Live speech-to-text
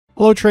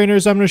Hello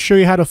trainers, I'm going to show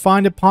you how to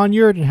find a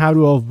Pawniard and how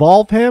to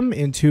evolve him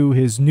into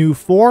his new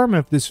form.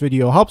 If this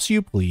video helps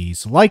you,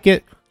 please like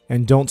it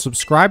and don't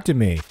subscribe to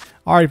me.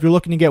 Alright, if you're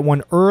looking to get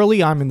one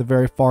early, I'm in the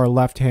very far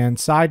left hand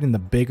side in the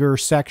bigger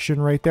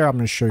section right there. I'm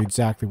going to show you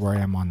exactly where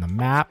I am on the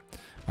map.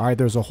 Alright,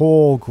 there's a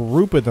whole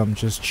group of them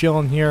just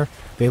chilling here.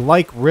 They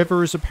like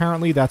rivers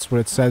apparently, that's what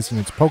it says in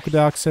its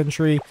Pokedex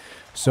entry.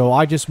 So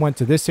I just went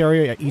to this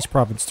area at East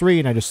Province 3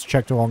 and I just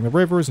checked along the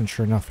rivers and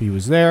sure enough he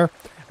was there.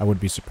 I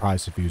wouldn't be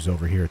surprised if he was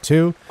over here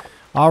too.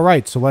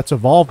 Alright, so let's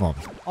evolve him.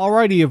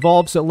 Alright, he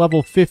evolves at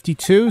level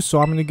 52, so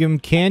I'm going to give him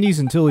candies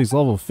until he's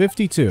level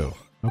 52.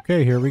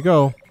 Okay, here we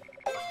go.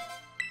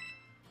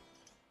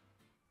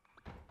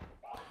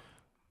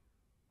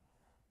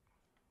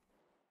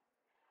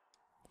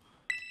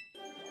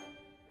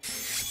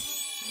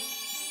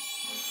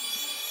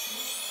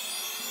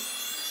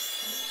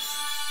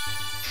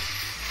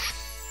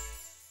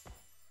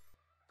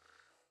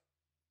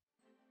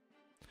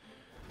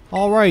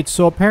 Alright,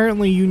 so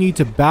apparently you need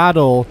to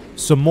battle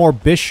some more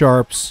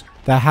Bisharps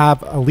that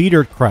have a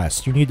leader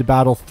crest. You need to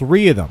battle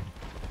 3 of them.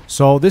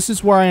 So this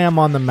is where I am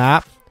on the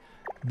map.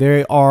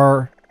 There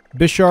are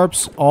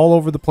Bisharps all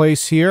over the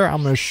place here.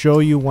 I'm going to show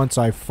you once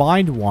I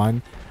find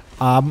one.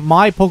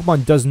 My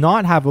Pokemon does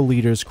not have a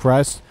leader's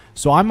crest,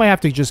 so I might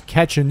have to just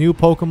catch a new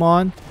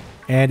Pokemon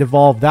and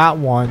evolve that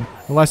one.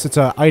 Unless it's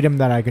an item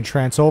that I can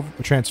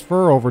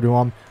transfer over to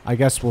him, I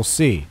guess we'll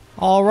see.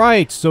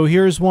 Alright, so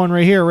here's one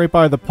right here, right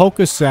by the Poke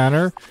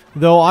Center.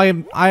 Though I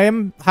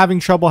am having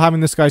trouble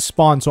having this guy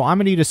spawn, so I'm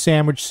going to eat a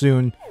sandwich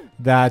soon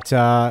that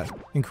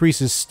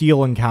increases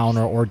Steel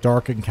Encounter or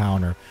Dark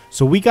Encounter.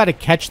 So we got to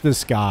catch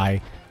this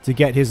guy to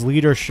get his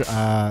leader,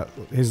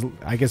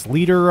 I guess,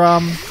 leader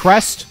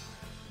crest.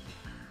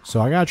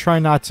 So I got to try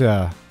not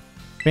to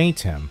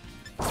faint him.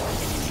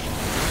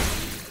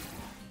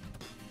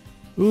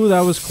 Ooh,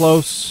 that was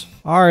close.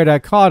 Alright, I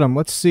caught him.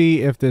 Let's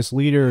see if this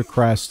leader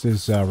crest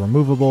is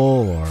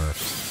removable, or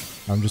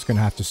I'm just going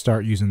to have to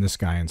start using this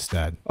guy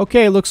instead.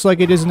 Okay, looks like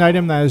it is an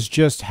item that is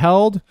just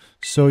held,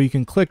 so you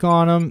can click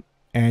on him,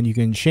 and you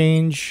can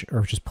change,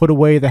 or just put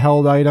away the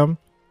held item.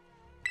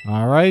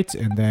 Alright,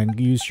 and then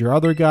use your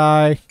other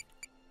guy,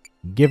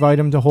 give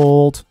item to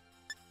hold,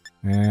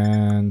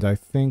 and I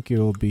think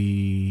it'll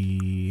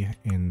be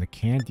in the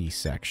candy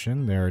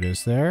section. There it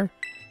is there.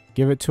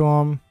 Give it to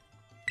him.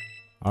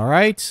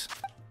 Alright.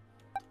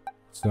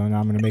 So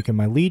now I'm going to make him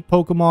my lead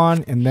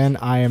Pokemon, and then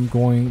I am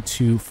going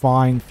to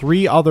find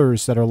 3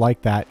 others that are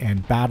like that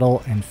and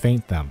battle and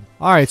faint them.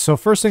 Alright, so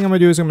first thing I'm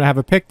going to do is I'm going to have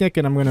a picnic,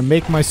 and I'm going to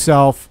make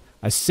myself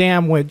a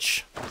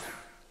sandwich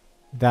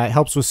that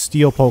helps with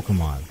steel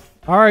Pokemon.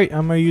 Alright,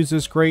 I'm going to use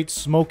this great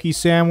smoky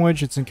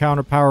sandwich. It's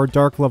Encounter Power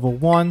Dark level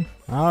 1.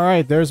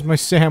 Alright, there's my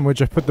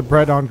sandwich. I put the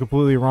bread on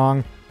completely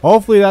wrong.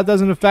 Hopefully that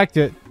doesn't affect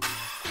it.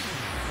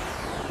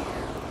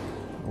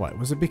 What,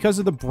 was it because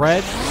of the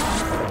bread?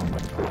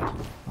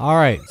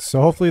 Alright,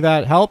 so hopefully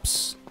that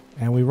helps,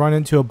 and we run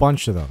into a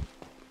bunch of them.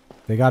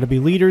 They gotta be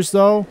leaders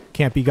though,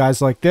 can't be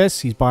guys like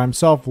this. He's by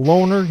himself,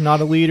 loner, not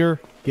a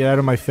leader. Get out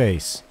of my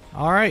face.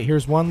 Alright,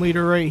 here's one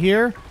leader right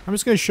here. I'm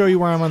just gonna show you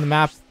where I'm on the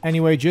map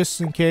anyway, just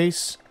in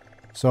case.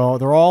 So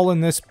they're all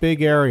in this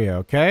big area,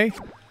 okay?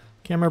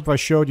 Can't remember if I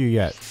showed you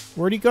yet.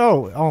 Where'd he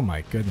go? Oh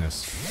my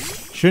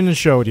goodness. Shouldn't have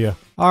showed you.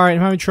 Alright,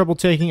 I'm having trouble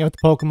taking out the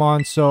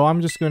Pokemon, so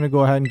I'm just going to go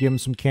ahead and give him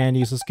some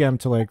candies. Let's get him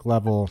to like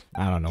level,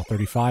 I don't know,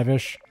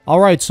 35-ish.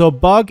 Alright, so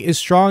Bug is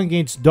strong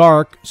against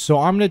Dark, so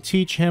I'm going to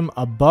teach him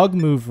a Bug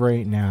move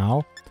right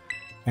now.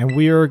 And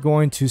we are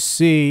going to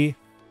see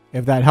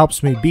if that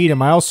helps me beat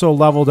him. I also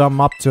leveled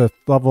him up to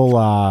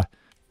level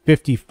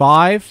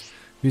 55.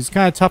 It's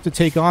kind of tough to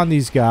take on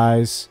these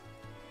guys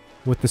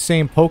with the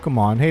same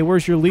Pokemon. Hey,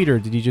 where's your leader?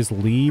 Did he just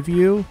leave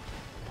you?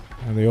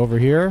 Are they over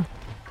here?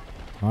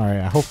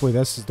 Alright, hopefully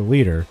this is the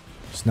leader.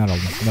 It's not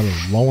another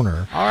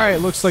loner.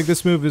 Alright, looks like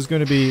this move is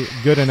going to be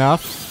good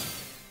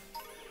enough.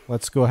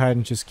 Let's go ahead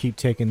and just keep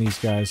taking these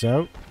guys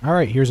out.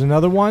 Alright, here's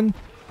another one.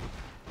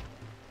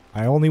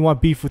 I only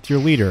want beef with your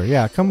leader.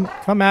 Yeah, come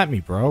at me,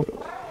 bro.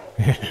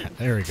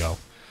 There we go.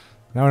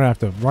 Now I don't have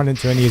to run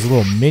into any of his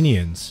little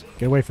minions.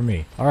 Get away from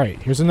me.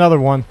 Alright, here's another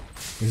one.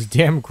 These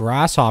damn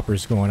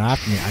grasshoppers going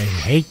after me. I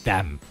hate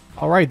them.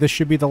 Alright, this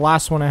should be the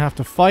last one I have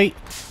to fight.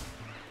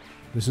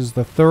 This is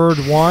the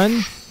 3rd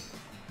one.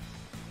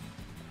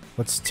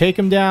 Let's take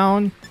him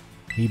down.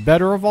 He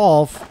better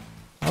evolve.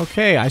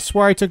 Okay, I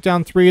swear I took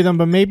down 3 of them,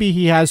 but maybe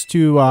he has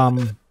to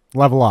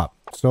level up.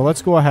 So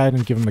let's go ahead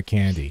and give him a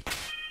candy.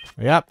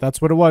 Yep,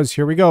 that's what it was.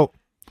 Here we go.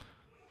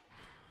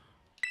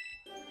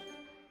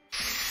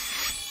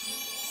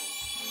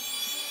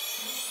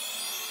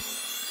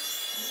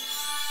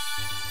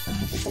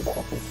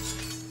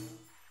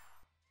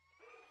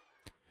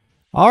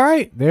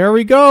 Alright, there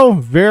we go.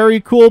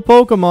 Very cool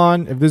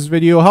Pokemon. If this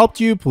video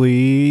helped you,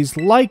 please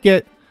like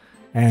it.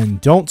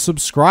 And don't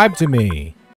subscribe to me.